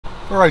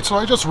Alright, so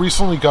I just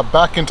recently got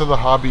back into the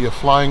hobby of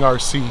flying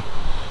RC,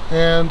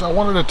 and I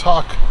wanted to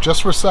talk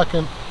just for a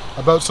second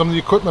about some of the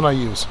equipment I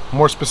use,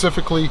 more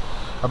specifically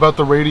about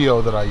the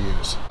radio that I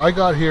use. I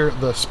got here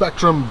the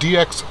SPEKTRUM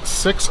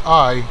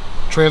DX6i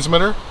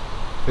transmitter.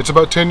 It's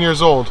about 10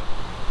 years old.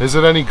 Is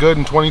it any good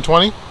in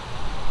 2020?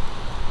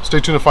 Stay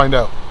tuned to find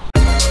out.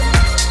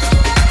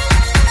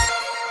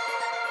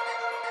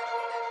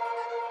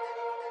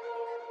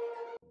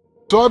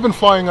 So I've been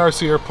flying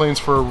RC airplanes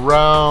for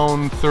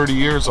around 30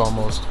 years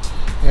almost,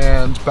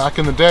 and back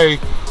in the day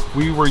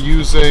we were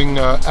using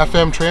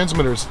FM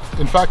transmitters.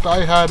 In fact,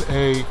 I had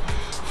a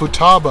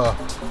Futaba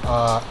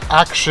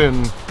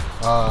Action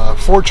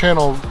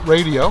 4-channel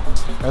radio,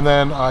 and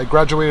then I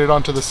graduated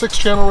onto the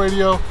 6-channel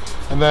radio,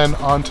 and then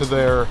onto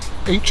their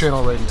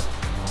 8-channel radio.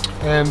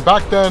 And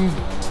back then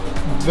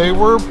they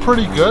were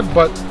pretty good,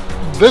 but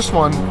this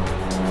one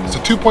is a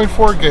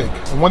 2.4 gig,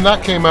 and when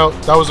that came out,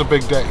 that was a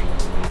big day.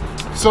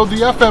 So the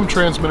FM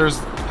transmitters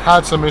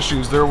had some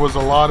issues. There was a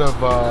lot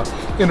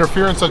of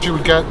interference that you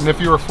would get, and if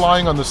you were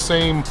flying on the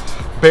same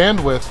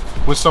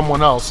bandwidth with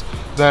someone else,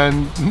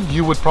 then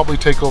you would probably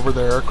take over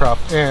their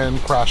aircraft and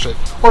crash it,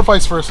 or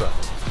vice versa.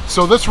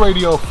 So this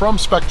radio from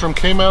SPEKTRUM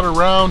came out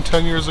around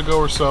 10 years ago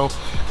or so,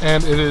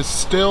 and it is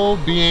still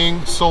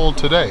being sold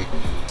today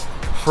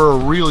for a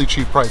really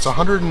cheap price,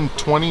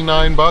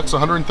 129 bucks,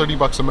 130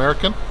 bucks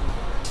American,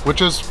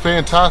 which is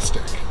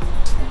fantastic.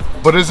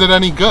 But is it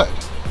any good?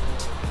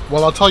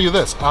 Well, I'll tell you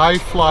this, I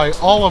fly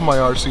all of my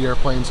RC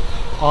airplanes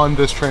on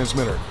this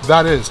transmitter.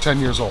 That is 10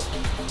 years old.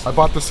 I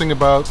bought this thing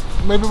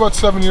maybe about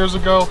 7 years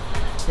ago,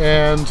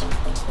 and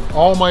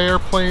all my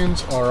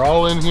airplanes are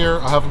all in here.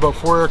 I have about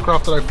 4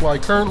 aircraft that I fly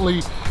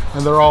currently,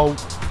 and they're all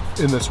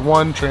in this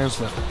one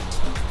transmitter.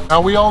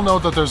 Now, we all know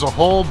that there's a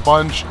whole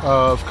bunch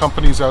of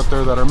companies out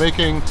there that are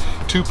making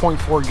 2.4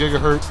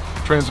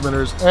 gigahertz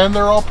transmitters, and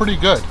they're all pretty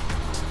good.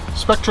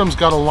 SPEKTRUM's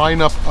got a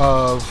lineup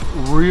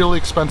of really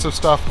expensive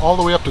stuff, all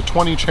the way up to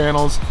 20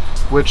 channels,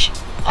 which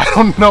I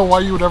don't know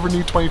why you would ever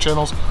need 20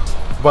 channels,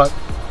 but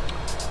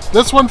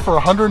this one for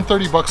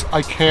 130 bucks,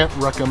 I can't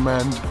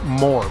recommend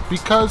more,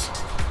 because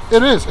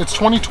it's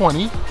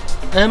 2020,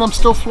 and I'm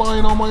still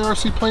flying all my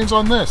RC planes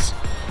on this.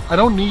 I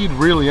don't need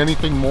really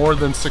anything more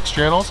than 6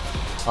 channels.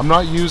 I'm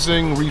not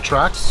using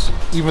retracts,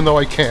 even though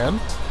I can.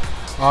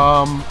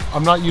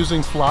 I'm not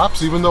using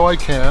flaps, even though I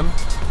can.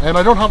 And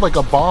I don't have like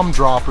a bomb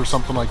drop or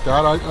something like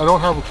that. I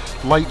don't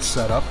have lights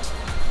set up.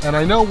 And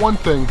I know one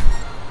thing,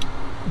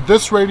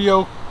 this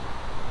radio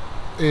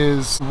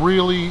is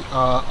really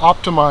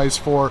optimized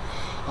for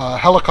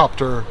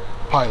helicopter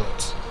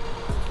pilots.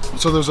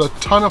 So there's a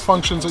ton of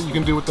functions that you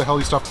can do with the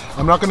heli stuff.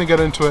 I'm not going to get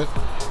into it,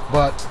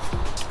 but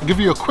I'll give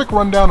you a quick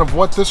rundown of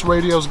what this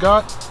radio's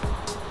got.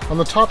 On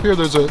the top here,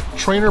 there's a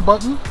trainer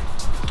button,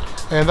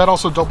 and that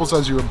also doubles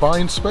as your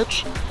bind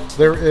switch.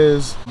 There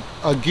is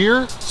a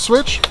gear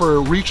switch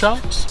for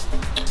reach-outs,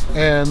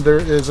 and there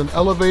is an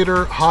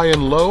elevator high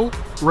and low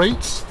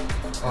rates,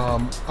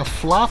 a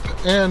flap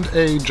and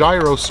a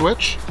gyro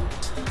switch,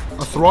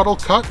 a throttle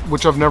cut,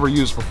 which I've never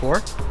used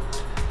before,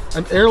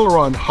 an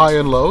aileron high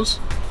and lows,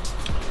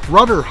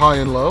 rudder high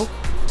and low,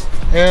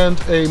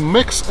 and a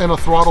mix and a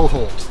throttle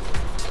hold.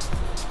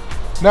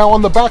 Now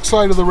on the back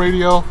side of the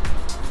radio,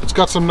 it's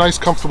got some nice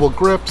comfortable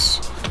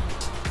grips,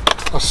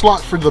 a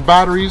slot for the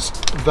batteries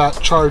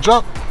that charge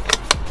up,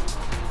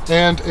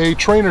 and a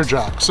trainer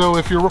jack. So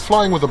if you're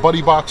flying with a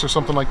buddy box or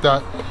something like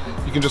that,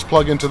 you can just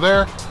plug into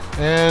there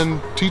and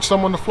teach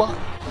someone to fly.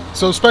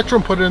 So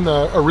SPEKTRUM put in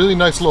a really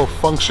nice little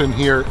function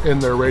here in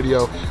their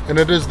radio, and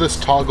it is this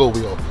toggle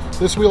wheel.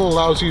 This wheel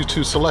allows you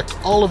to select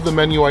all of the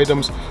menu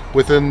items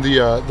within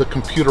the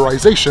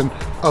computerization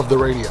of the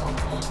radio.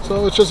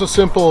 So it's just a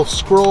simple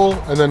scroll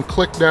and then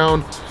click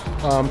down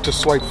to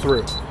swipe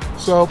through.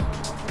 So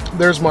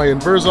there's my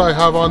inversa I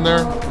have on there.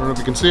 I don't know if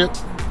you can see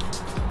it.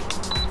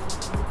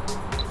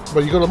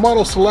 But you go to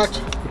model select,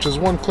 which is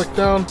one click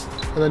down,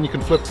 and then you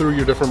can flip through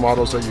your different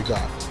models that you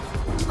got.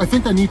 I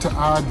think I need to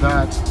add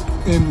that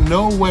in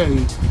no way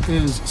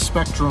is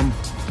SPEKTRUM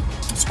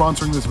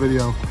sponsoring this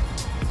video.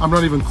 I'm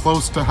not even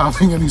close to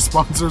having any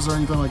sponsors or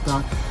anything like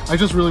that. I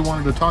just really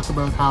wanted to talk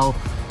about how,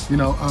 you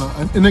know,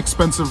 an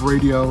inexpensive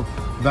radio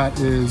that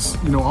is,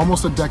 you know,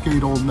 almost a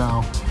decade old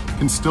now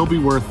can still be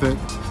worth it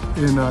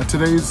in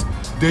today's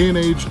day and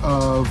age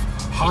of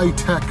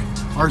high-tech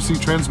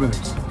RC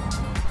transmitters.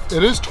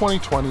 It is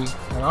 2020,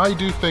 and I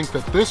do think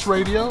that this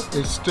radio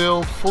is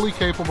still fully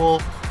capable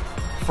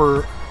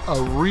for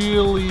a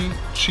really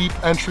cheap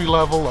entry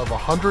level of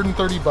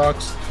 130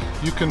 bucks.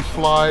 You can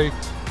fly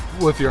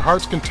with your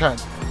heart's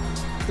content.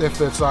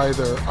 If it's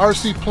either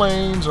RC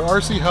planes or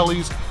RC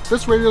helis,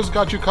 this radio's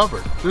got you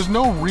covered. There's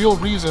no real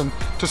reason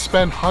to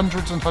spend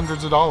hundreds and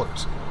hundreds of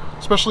dollars,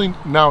 especially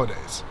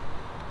nowadays.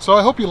 So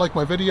I hope you like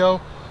my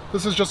video.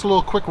 This is just a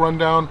little quick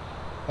rundown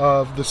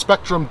of the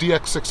SPEKTRUM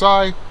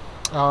DX6i.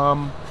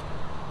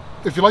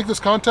 If you like this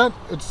content,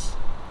 there's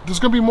going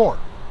to be more.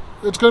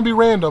 It's going to be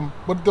random,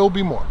 but there'll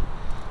be more.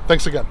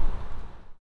 Thanks again.